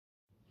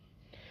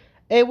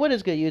Hey, what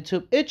is good,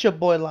 YouTube? It's your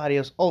boy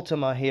Latios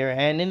Ultima here,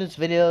 and in this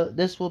video,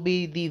 this will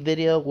be the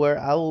video where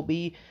I will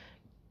be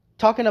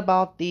talking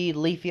about the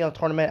Leafeon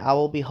tournament I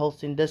will be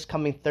hosting this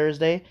coming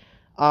Thursday.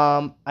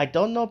 I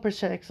don't know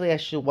precisely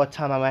actually what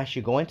time I'm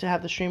actually going to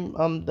have the stream,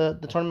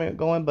 the tournament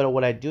going, but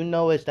what I do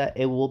know is that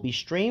it will be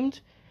streamed,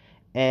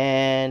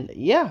 and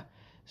yeah.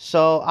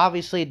 So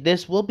obviously,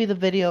 this will be the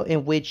video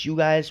in which you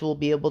guys will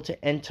be able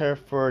to enter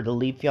for the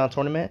Leafeon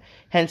tournament.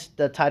 Hence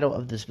the title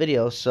of this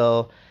video.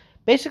 So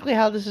basically,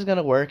 how this is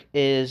gonna work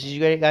is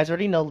you guys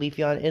already know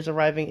Leafeon is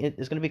arriving. It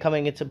is gonna be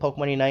coming into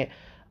Pokemon Unite.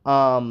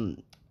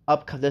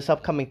 This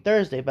upcoming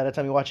Thursday. By the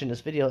time you're watching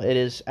this video, it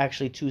is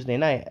actually Tuesday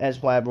night.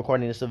 That's why I'm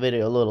recording this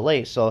video a little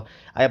late. So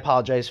I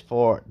apologize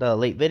for the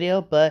late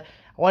video, but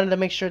I wanted to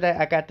make sure that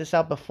I got this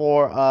out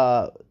before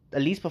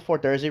at least before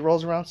Thursday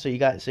rolls around, so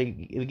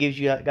it gives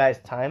you guys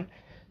time.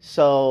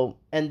 So,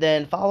 and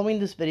then following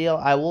this video,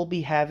 I will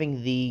be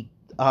having the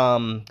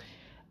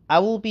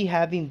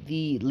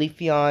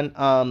Leafeon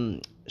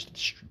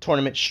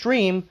tournament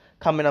stream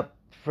coming up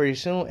pretty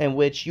soon, in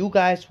which you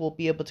guys will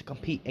be able to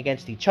compete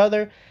against each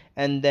other,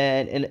 and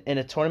then in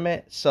a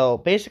tournament. So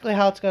basically,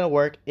 how it's gonna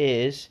work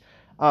is,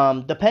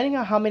 depending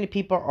on how many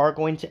people are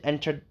going to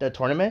enter the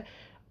tournament,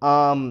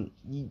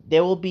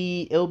 it will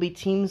be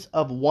teams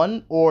of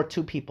 1 or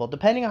 2 people,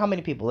 depending on how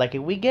many people. Like,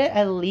 if we get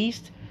at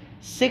least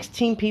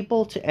 16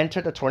 people to enter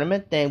the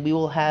tournament, then we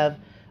will have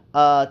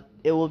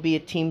it will be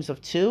teams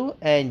of 2,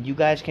 and you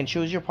guys can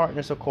choose your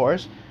partners, of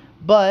course.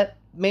 But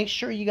make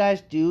sure you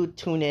guys do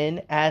tune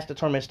in as the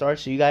tournament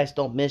starts, so you guys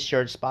don't miss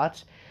your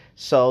spots.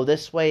 So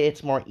this way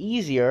it's more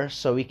easier,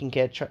 so we can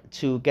get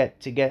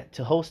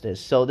to host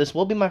this. So this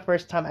will be my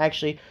first time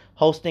actually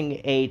hosting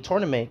a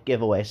tournament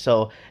giveaway.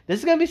 So this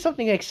is gonna be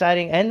something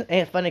exciting and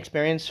a fun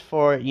experience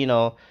for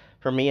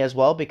for me as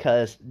well,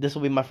 because this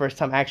will be my first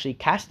time actually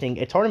casting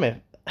a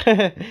tournament.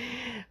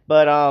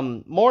 But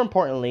more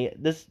importantly,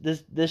 this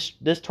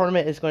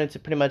tournament is going to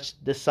pretty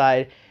much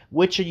decide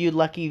which of you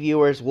lucky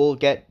viewers will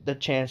get the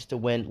chance to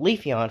win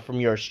Leafeon from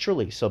yours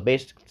truly. So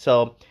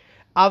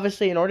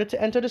obviously, in order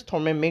to enter this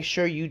tournament, make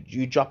sure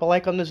you drop a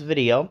like on this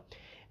video.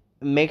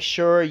 Make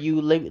sure you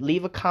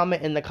leave a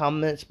comment in the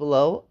comments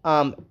below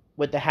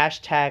with the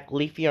hashtag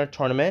Leafeon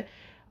tournament.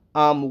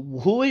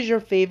 Who is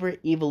your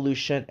favorite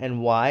evolution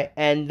and why?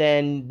 And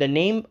then the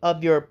name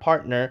of your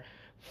partner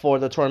for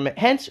the tournament.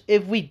 Hence,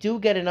 if we do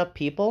get enough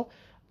people,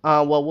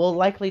 what we'll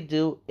likely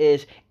do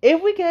is,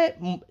 if we get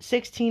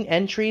 16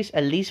 entries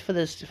at least for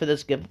this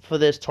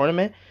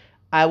tournament,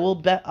 I will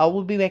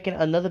be making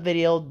another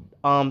video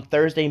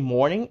Thursday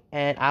morning,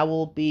 and I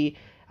will be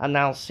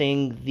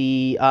announcing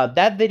the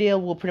that video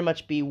will pretty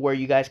much be where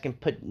you guys can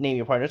name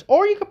your partners,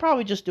 or you could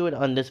probably just do it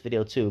on this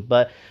video too.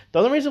 But the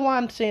only reason why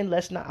I'm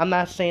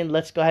not saying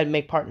let's go ahead and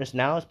make partners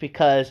now is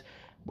because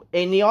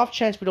in the off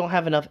chance we don't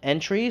have enough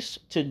entries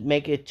to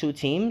make it 2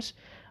 teams,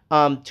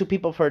 2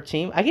 people per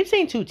team. I keep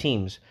saying 2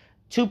 teams,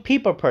 2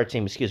 people per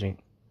team, excuse me.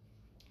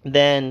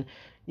 Then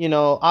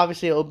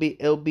obviously it'll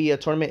be a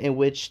tournament in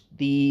which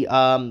the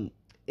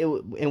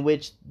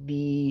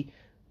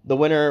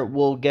winner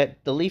will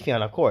get the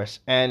Leafeon, of course,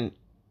 and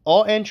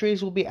all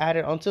entries will be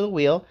added onto the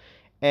wheel.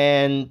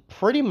 And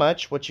pretty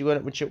much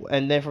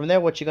and then from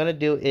there, what you're gonna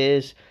do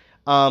is,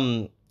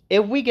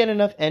 if we get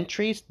enough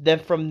entries, then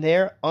from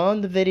there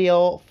on the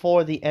video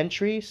for the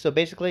entry. So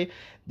basically,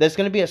 there's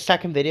gonna be a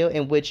second video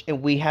in which if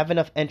we have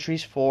enough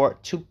entries for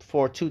two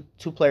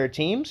player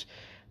teams.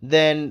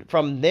 Then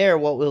from there,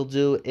 what we'll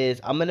do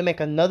is I'm going to make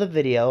another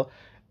video,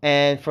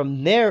 and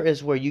from there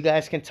is where you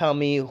guys can tell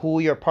me who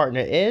your partner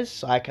is,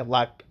 so I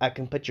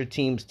can put your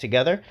teams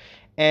together.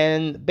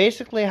 And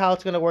basically how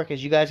it's going to work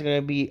is I'm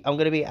going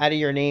to be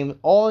adding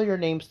all your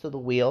names to the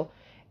wheel,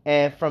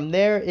 and from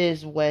there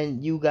is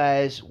when you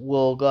guys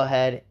will go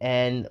ahead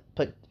and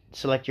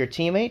select your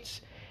teammates,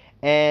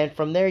 and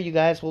from there you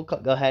guys will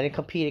go ahead and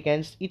compete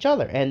against each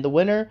other, and the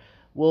winner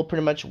will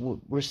pretty much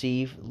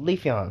receive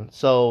Leafeon.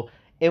 So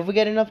if we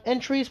get enough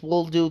entries,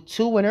 we'll do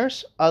 2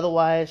 winners.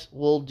 Otherwise,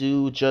 we'll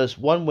do just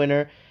 1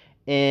 winner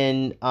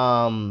in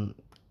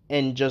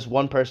just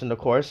 1 person, of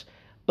course.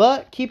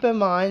 But keep in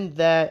mind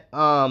that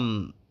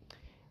that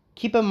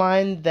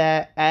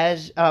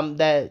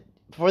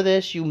for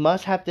this you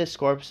must have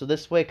Discord. So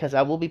this way, because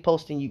I will be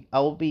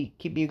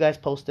keeping you guys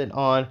posted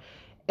on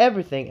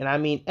everything, and I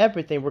mean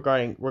everything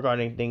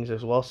regarding things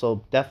as well.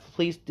 So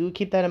please do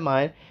keep that in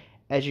mind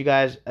as you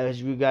guys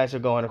are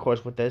going, of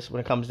course, with this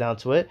when it comes down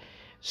to it.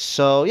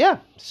 So yeah,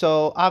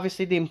 so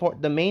obviously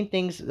the main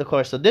things, of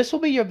course. So this will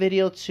be your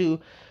video to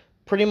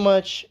pretty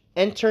much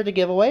enter the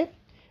giveaway.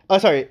 Oh,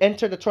 sorry,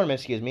 enter the tournament.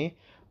 Excuse me.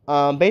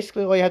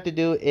 Basically, all you have to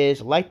do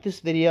is like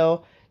this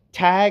video,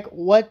 tag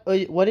what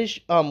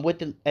is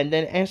and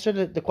then answer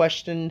the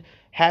question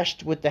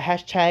with the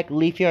hashtag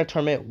Leafeon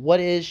tournament. What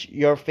is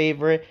your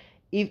favorite?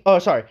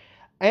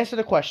 Answer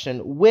the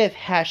question with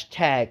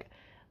hashtag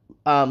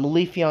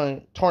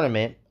Leafeon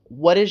tournament.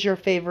 What is your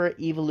favorite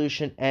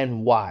evolution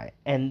and why?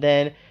 And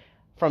then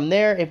from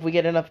there, if we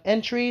get enough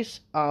entries,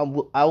 I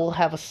will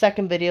have a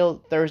second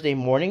video Thursday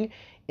morning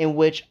in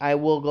which I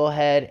will go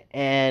ahead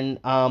and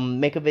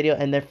make a video,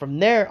 and then from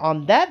there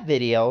on that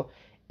video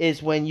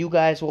is when you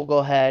guys will go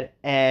ahead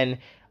and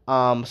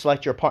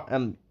select your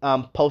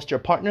post your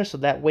partner, so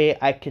that way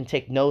I can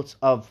take notes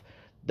of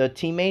the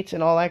teammates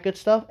and all that good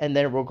stuff, and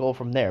then we'll go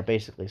from there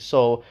basically.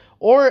 So,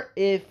 or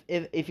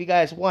if you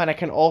guys want, I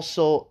can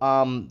also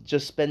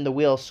just spin the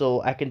wheel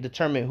so I can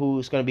determine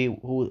who's gonna be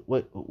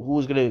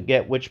who's gonna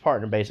get which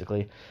partner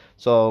basically.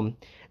 So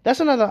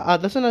that's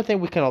another thing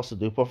we can also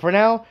do. But for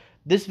now,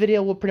 this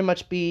video will pretty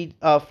much be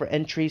for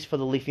entries for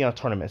the Leafeon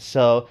tournament.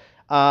 So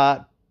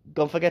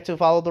don't forget to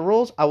follow the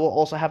rules. I will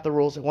also have the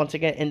rules once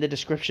again in the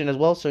description as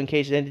well. So in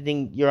case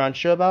anything you're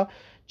unsure about,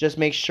 just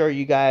make sure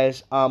you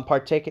guys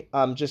partake.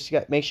 Just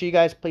make sure you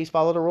guys please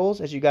follow the rules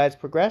as you guys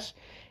progress,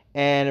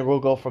 and we'll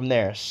go from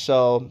there.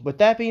 So with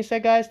that being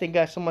said, guys, thank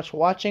you guys so much for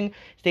watching.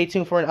 Stay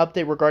tuned for an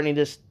update regarding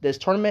this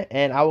tournament,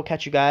 and I will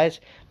catch you guys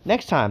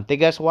next time. Thank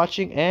you guys for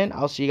watching, and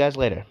I'll see you guys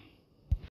later.